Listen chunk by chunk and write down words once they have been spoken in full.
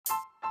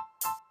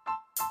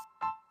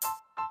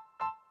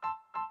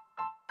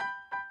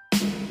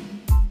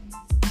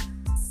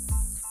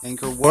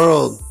Anchor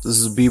World, this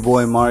is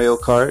B-Boy Mario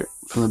Kart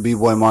from the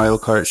B-Boy Mario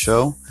Kart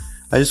Show.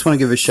 I just want to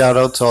give a shout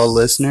out to all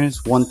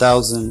listeners,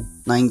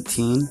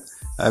 1019.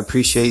 I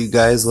appreciate you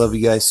guys, love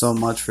you guys so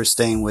much for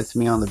staying with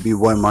me on the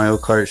B-Boy Mario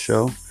Kart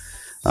Show.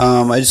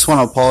 I just want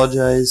to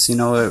apologize,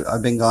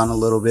 I've been gone a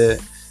little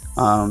bit.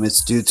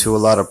 It's due to a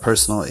lot of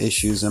personal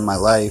issues in my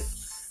life.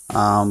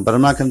 But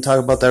I'm not going to talk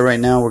about that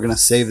right now. We're going to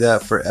save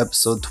that for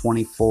episode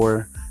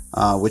 24,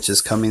 which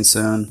is coming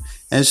soon.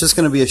 And it's just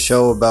going to be a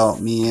show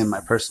about me and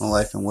my personal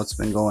life and what's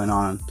been going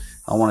on.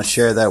 I want to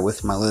share that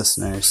with my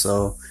listeners.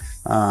 So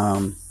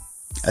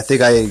I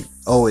think I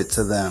owe it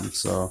to them.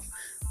 So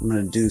I'm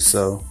going to do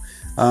so.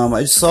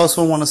 I just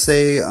also want to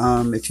say,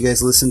 if you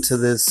guys listen to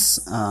this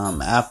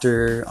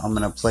after, I'm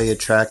going to play a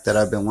track that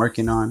I've been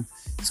working on.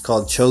 It's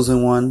called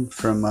Chosen One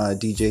from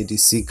DJ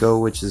DeSico,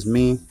 which is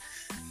me.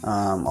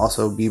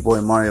 Also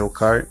B-Boy Mario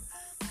Kart.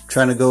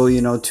 Trying to go,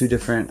 two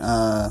different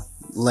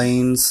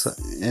lanes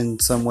in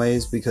some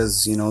ways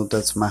because,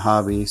 that's my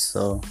hobby.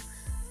 So,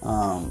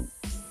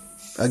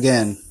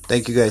 again,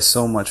 thank you guys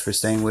so much for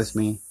staying with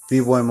me.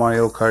 B-Boy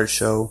Mario Kart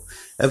Show.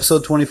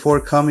 Episode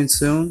 24 coming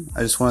soon.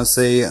 I just want to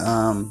say,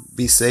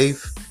 be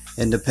safe.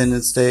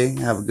 Independence Day.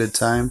 Have a good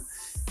time.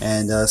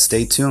 And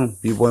stay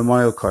tuned. B-Boy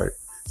Mario Kart.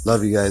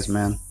 Love you guys,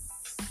 man.